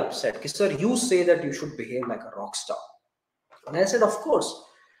got very upset. Sir, you say that you should behave like a rock star. And I said, of course.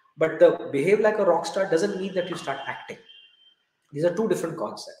 But the behave like a rock star doesn't mean that you start acting. These are two different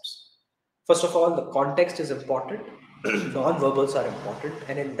concepts. First of all, the context is important, non-verbals are important,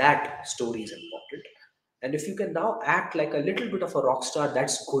 and in that, story is important. And if you can now act like a little bit of a rock star,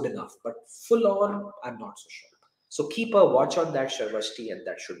 that's good enough. But full on, I'm not so sure. So keep a watch on that, Sharvashti, and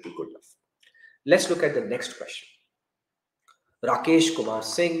that should be good enough. Let's look at the next question. Rakesh Kumar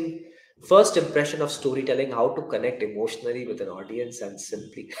Singh, first impression of storytelling, how to connect emotionally with an audience and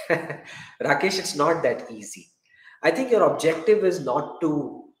simply. Rakesh, it's not that easy. I think your objective is not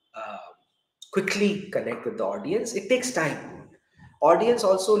to quickly connect with the audience. It takes time. Audience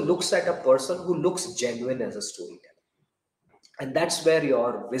also looks at a person who looks genuine as a storyteller. And that's where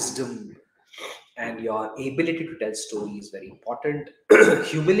your wisdom and your ability to tell story is very important.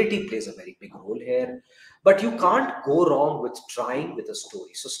 Humility plays a very big role here, but you can't go wrong with trying with a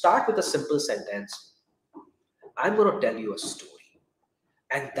story. So start with a simple sentence. I'm going to tell you a story,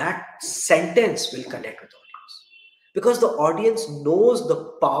 and that sentence will connect with audience because the audience knows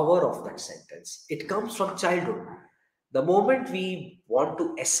the power of that sentence. It comes from childhood. The moment we want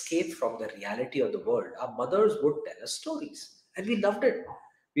to escape from the reality of the world, our mothers would tell us stories, and we loved it.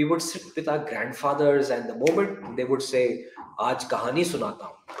 We would sit with our grandfathers, and the moment they would say, "Aaj kahani sunata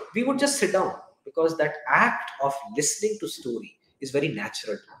hu," we would just sit down because that act of listening to story is very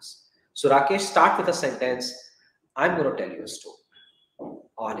natural to us. So, Rakesh, start with a sentence. I'm going to tell you a story.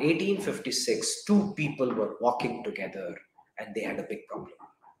 On 1856, two people were walking together and they had a big problem.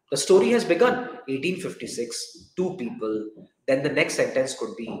 The story has begun. 1856, two people. Then the next sentence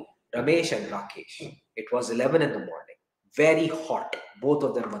could be Ramesh and Rakesh. It was 11 in the morning. Very hot. Both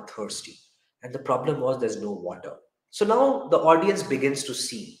of them were thirsty. And the problem was there's no water. So now the audience begins to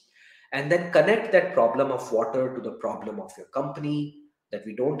see and then connect that problem of water to the problem of your company, that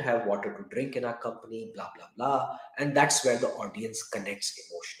we don't have water to drink in our company, blah, blah, blah. And that's where the audience connects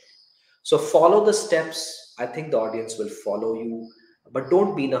emotionally. So follow the steps. I think the audience will follow you, but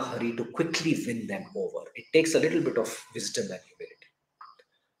don't be in a hurry to quickly win them over. It takes a little bit of wisdom and humility.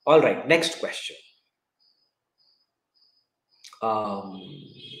 All right, next question. Um,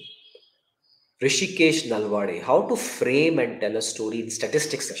 Rishikesh Nalwade, how to frame and tell a story in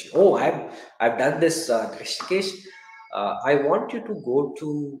statistics session. Oh, I've done this, Rishikesh. I want you to go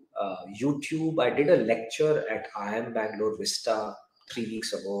to YouTube. I did a lecture at IIM Bangalore Vista 3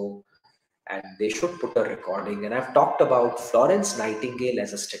 weeks ago, and they should put a recording. And I've talked about Florence Nightingale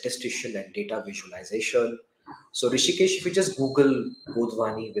as a statistician and data visualization. So Rishikesh, if you just Google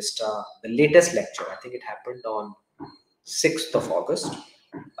Godhwani Vista, the latest lecture, I think it happened on 6th of August.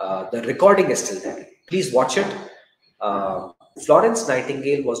 The recording is still there. Please watch it. Uh, Florence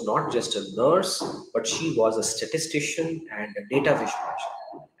Nightingale was not just a nurse, but she was a statistician and a data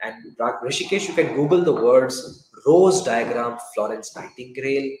visualizer. And Rishikesh, you can Google the words Rose diagram Florence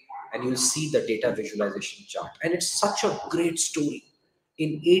Nightingale, and you'll see the data visualization chart. And it's such a great story.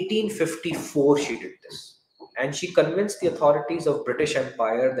 In 1854, she did this. And she convinced the authorities of British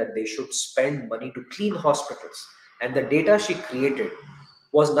Empire that they should spend money to clean hospitals. And the data she created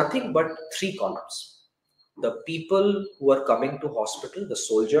was nothing but three columns. The people who were coming to hospital, the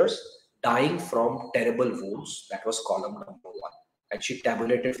soldiers dying from terrible wounds, that was column number one. And she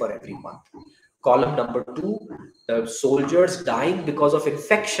tabulated for every month. Column number two, the soldiers dying because of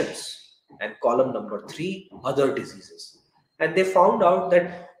infections. And column number three, other diseases. And they found out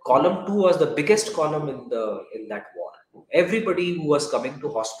that column two was the biggest column in that war. Everybody who was coming to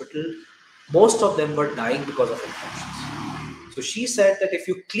hospital, most of them were dying because of infections. So she said that if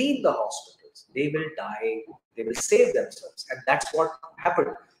you clean the hospitals, they will die, they will save themselves. And that's what happened.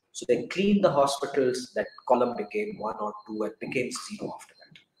 So they cleaned the hospitals, that column became one or two and became zero after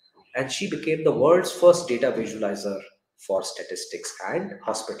that. And she became the world's first data visualizer for statistics and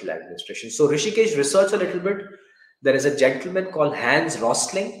hospital administration. So Rishikesh, research a little bit. There is a gentleman called Hans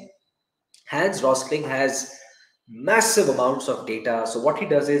Rosling. Hans Rosling has massive amounts of data. So what he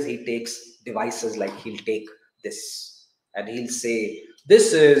does is he takes devices like he'll take this and he'll say,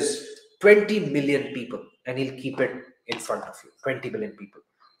 this is 20 million people, and he'll keep it in front of you, 20 million people.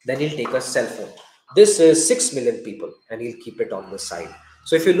 Then he'll take a cell phone. This is 6 million people, and he'll keep it on the side.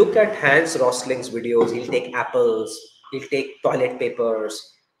 So if you look at Hans Rosling's videos, he'll take apples, he'll take toilet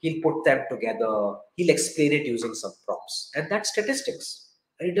papers, he'll put them together, he'll explain it using some props. And that's statistics.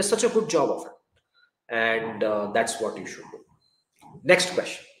 And he does such a good job of it. And that's what you should do. Next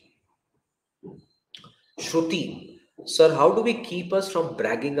question. Shruti, sir, how do we keep us from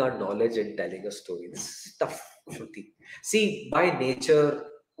bragging our knowledge and telling a story? This is tough. Shruti. See, by nature,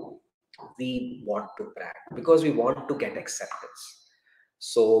 we want to brag because we want to get acceptance.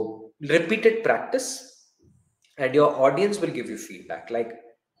 So, repeated practice, and your audience will give you feedback. Like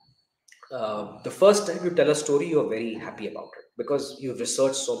the first time you tell a story, you're very happy about it because you've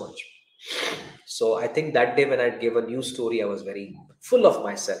researched so much. So I think that day when I gave a new story, I was very full of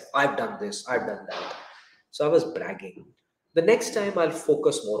myself. I've done this, I've done that. So I was bragging. The next time I'll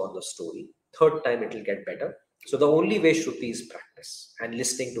focus more on the story. Third time it will get better. So the only way Shruti is practice and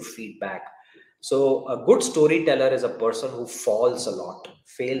listening to feedback. So a good storyteller is a person who falls a lot,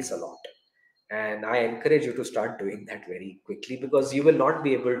 fails a lot. And I encourage you to start doing that very quickly because you will not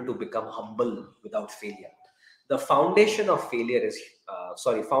be able to become humble without failure. The foundation of failure is,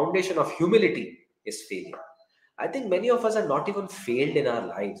 foundation of humility is failure. I think many of us are not even failed in our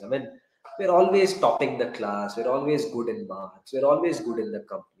lives. I mean, we're always topping the class, we're always good in marks, we're always good in the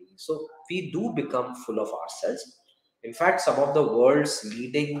company. So we do become full of ourselves. In fact, some of the world's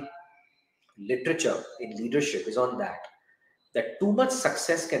leading literature in leadership is on that too much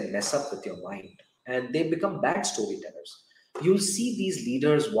success can mess up with your mind and they become bad storytellers. You'll see these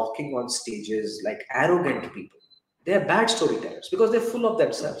leaders walking on stages like arrogant people. They're bad storytellers because they're full of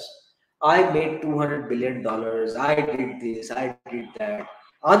themselves. I made $200 billion. I did this, I did that.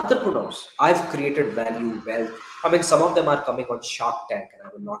 Entrepreneurs, I've created value, wealth. I mean, some of them are coming on Shark Tank, and I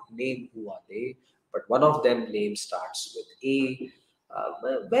will not name who are they, but one of them name starts with A.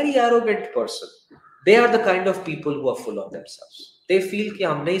 A very arrogant person. They are the kind of people who are full of themselves. They feel कि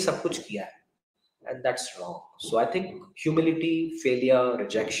हमने ही सब कुछ किया है, and that's wrong. So I think humility, failure,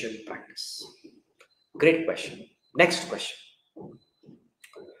 rejection, practice. Great question. Next question.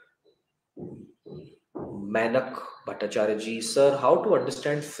 Manak Bhattacharya ji, sir, how to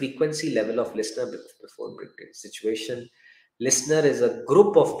understand frequency level of listener before breakdown situation? Listener is a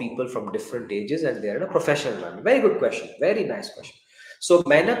group of people from different ages and they're in a professional environment. Very good question. Very nice question. So,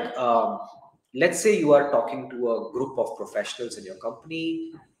 Manak, let's say you are talking to a group of professionals in your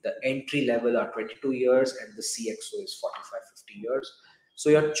company. The entry level are 22 years and the CXO is 45, 50 years. So,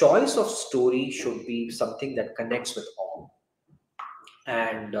 your choice of story should be something that connects with all.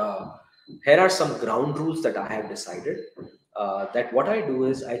 And here are some ground rules that I have decided. That what I do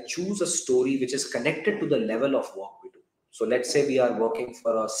is I choose a story which is connected to the level of work we do. So let's say we are working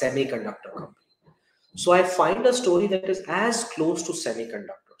for a semiconductor company. So I find a story that is as close to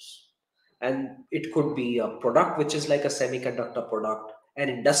semiconductors. And it could be a product which is like a semiconductor product, an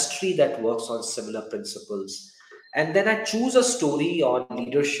industry that works on similar principles. And then I choose a story on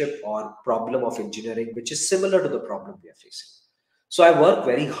leadership or problem of engineering, which is similar to the problem we are facing. So I work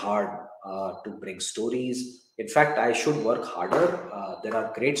very hard to bring stories. In fact, I should work harder. There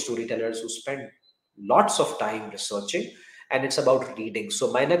are great storytellers who spend lots of time researching, and it's about reading.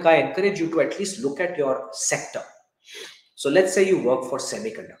 So, Mainak, I encourage you to at least look at your sector. So, let's say you work for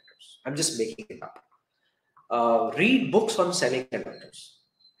semiconductors. I'm just making it up. Read books on semiconductors.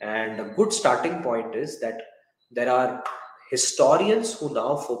 And a good starting point is that there are historians who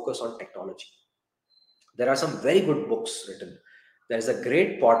now focus on technology. There are some very good books written. There's a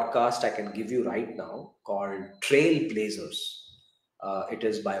great podcast I can give you right now called Trailblazers. It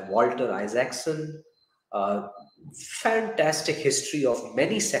is by Walter Isaacson. Fantastic history of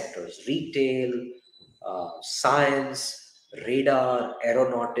many sectors: retail, science, radar,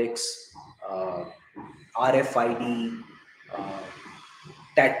 aeronautics, uh, RFID, uh,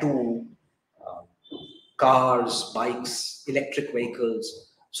 tattoo, uh, cars, bikes, electric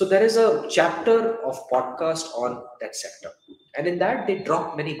vehicles. So there is a chapter of podcast on that sector. And in that, they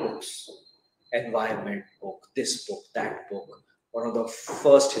drop many books: environment book, this book, that book. One of the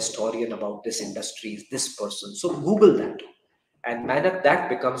first historian about this industry is this person. So Google that. And man, that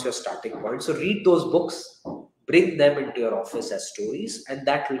becomes your starting point. So read those books, bring them into your office as stories, and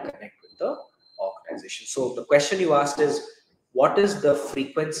that will connect with the organization. So the question you asked is, what is the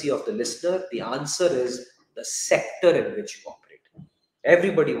frequency of the listener? The answer is the sector in which you operate.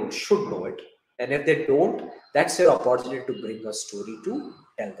 Everybody should know it. And if they don't, that's your opportunity to bring a story to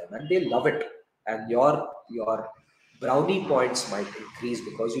tell them. And they love it. And your brownie points might increase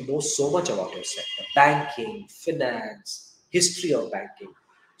because you know so much about your sector. Banking, finance, history of banking.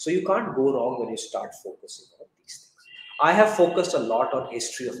 So you can't go wrong when you start focusing on these things. I have focused a lot on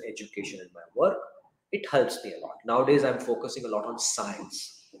history of education in my work. It helps me a lot. Nowadays, I'm focusing a lot on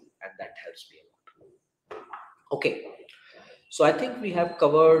science, and that helps me a lot. Okay, so I think we have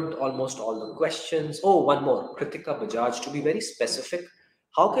covered almost all the questions. Oh, one more. Kritika Bajaj, to be very specific,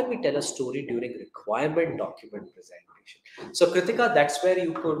 how can we tell a story during requirement document presentation? So Kritika, that's where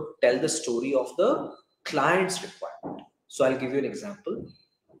you could tell the story of the client's requirement. So I'll give you an example.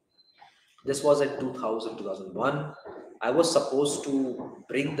 This was in 2000, 2001. I was supposed to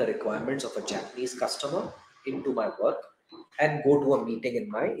bring the requirements of a Japanese customer into my work and go to a meeting in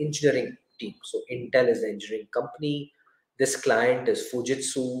my engineering team. So Intel is the engineering company. This client is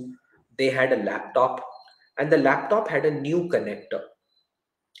Fujitsu. They had a laptop, and the laptop had a new connector,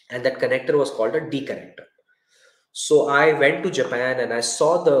 and that connector was called a D connector. So I went to Japan and I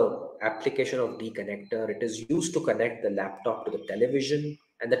saw the application of D connector. It is used to connect the laptop to the television,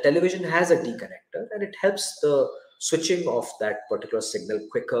 and the television has a D connector, and it helps the switching of that particular signal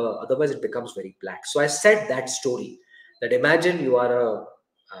quicker. Otherwise, it becomes very black. So I said that story, that imagine you are a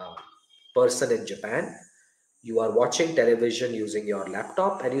person in Japan, you are watching television using your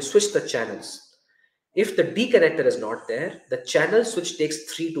laptop, and you switch the channels. If the D connector is not there, the channel switch takes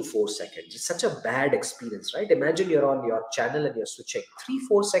 3 to 4 seconds. It's such a bad experience, right? Imagine you're on your channel and you're switching 3,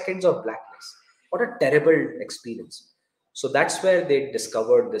 4 seconds of blackness. What a terrible experience. So that's where they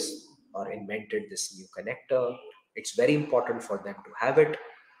discovered this or invented this new connector. It's very important for them to have it,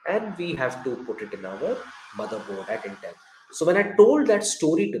 and we have to put it in our motherboard at Intel. So when I told that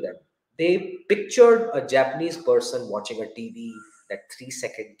story to them, they pictured a Japanese person watching a TV, that 3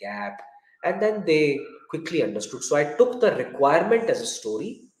 second gap, and then they quickly understood. So I took the requirement as a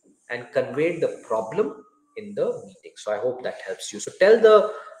story and conveyed the problem in the meeting. So I hope that helps you. So tell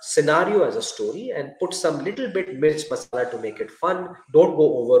the scenario as a story and put some little bit mirch masala to make it fun. Don't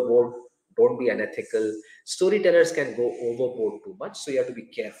go overboard. Don't be unethical. Storytellers can go overboard too much, so you have to be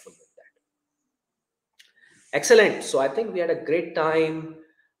careful with that. Excellent. So I think we had a great time.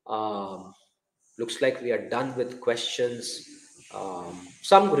 Um, Looks like we are done with questions.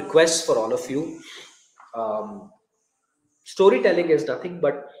 Some requests for all of you. Um, Storytelling is nothing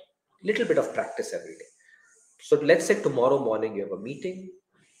but little bit of practice every day. So let's say tomorrow morning you have a meeting.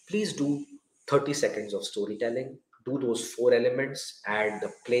 Please do 30 seconds of storytelling. Do those four elements. Add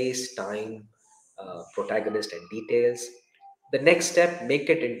the place, time, protagonist, and details. The next step, make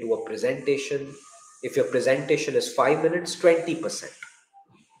it into a presentation. If your presentation is 5 minutes, 20%,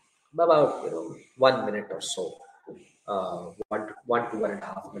 about 1 minute or so, 1 to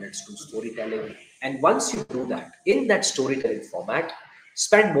 1.5 minutes to storytelling. And once you do that in that storytelling format,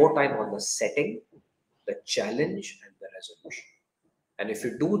 spend more time on the setting, the challenge, and the resolution. And if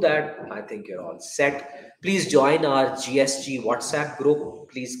you do that, I think you're all set. Please join our GSG WhatsApp group.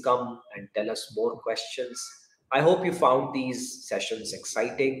 Please come and tell us more questions. I hope you found these sessions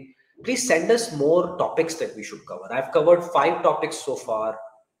exciting. Please send us more topics that we should cover. I've covered 5 topics so far: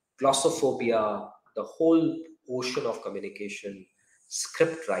 glossophobia, the whole ocean of communication,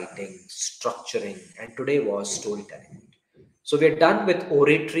 script writing, structuring, and today was storytelling. So we're done with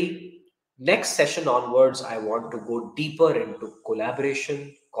oratory. Next session onwards, I want to go deeper into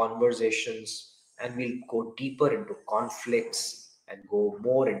collaboration, conversations, and we'll go deeper into conflicts and go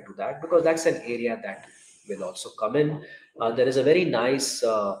more into that, because that's an area that will also come in. There is a very nice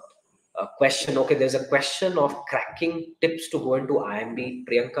question. Okay, there's a question of cracking tips to go into IMB.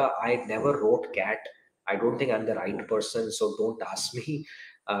 Priyanka, I never wrote CAT. I don't think I'm the right person, so don't ask me.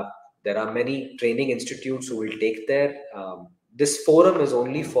 Uh, there are many training institutes who will take there. This forum is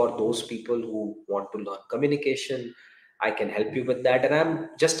only for those people who want to learn communication. I can help you with that. And I'm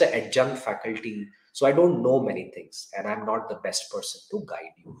just an adjunct faculty, so I don't know many things, and I'm not the best person to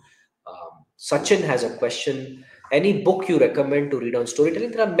guide you. Sachin has a question. Any book you recommend to read on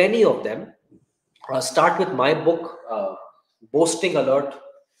storytelling? There are many of them. Start with my book, Boasting Alert.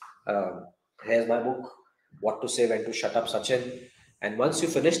 Um, Here's my book, What to Say, When to Shut Up, Sachin. And once you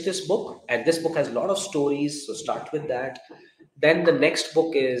finish this book, and this book has a lot of stories, so start with that. Then the next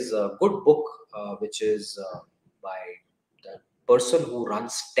book is a good book, which is by the person who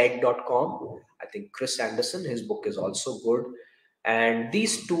runs TED.com. I think Chris Anderson. His book is also good. And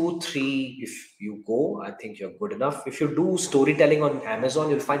these two, three, if you go, I think you're good enough. If you do storytelling on Amazon,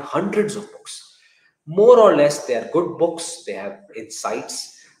 you'll find hundreds of books. More or less, they are good books, they have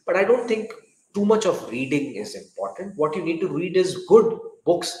insights, but I don't think too much of reading is important. What you need to read is good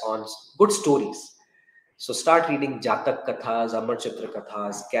books on good stories. So start reading Jatak Kathas, Amar Chitra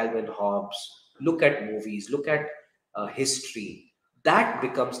Kathas, Calvin Hobbes. Look at movies, look at history. That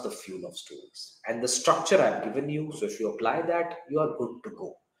becomes the fuel of stories. And the structure I've given you, so if you apply that, you are good to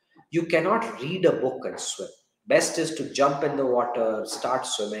go. You cannot read a book and swim. Best is to jump in the water, start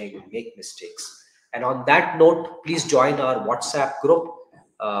swimming, make mistakes. And on that note, please join our WhatsApp group.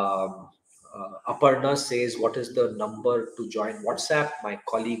 Aparna says, what is the number to join WhatsApp? My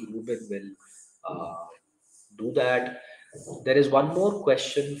colleague Ruben will do that. There is one more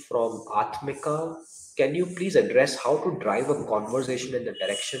question from Atmika. Can you please address how to drive a conversation in the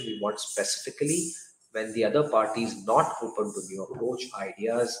direction we want specifically when the other party is not open to new approach,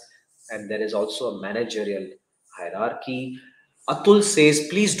 ideas? and there is also a managerial hierarchy. Atul says,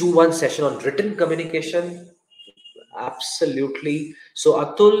 please do one session on written communication. Absolutely. So,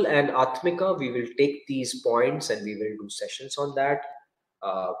 Atul and Atmika, we will take these points and we will do sessions on that.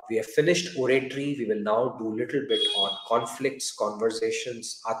 We have finished oratory. We will now do a little bit on conflicts,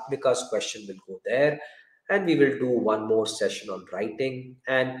 conversations. Atmika's question will go there. And we will do one more session on writing.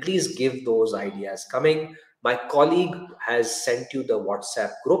 And please give those ideas coming. My colleague has sent you the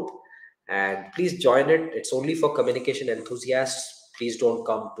WhatsApp group and please join it. It's only for communication enthusiasts. Please don't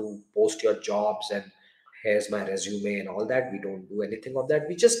come to post your jobs and here's my resume and all that. We don't do anything of that.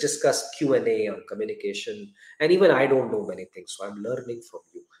 We just discuss Q&A on communication, and even I don't know many things, so I'm learning from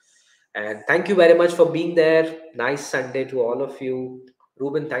you. And thank you very much for being there. Nice Sunday to all of you.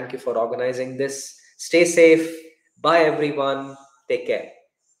 Ruben, thank you for organizing this. Stay safe. Bye everyone. Take care.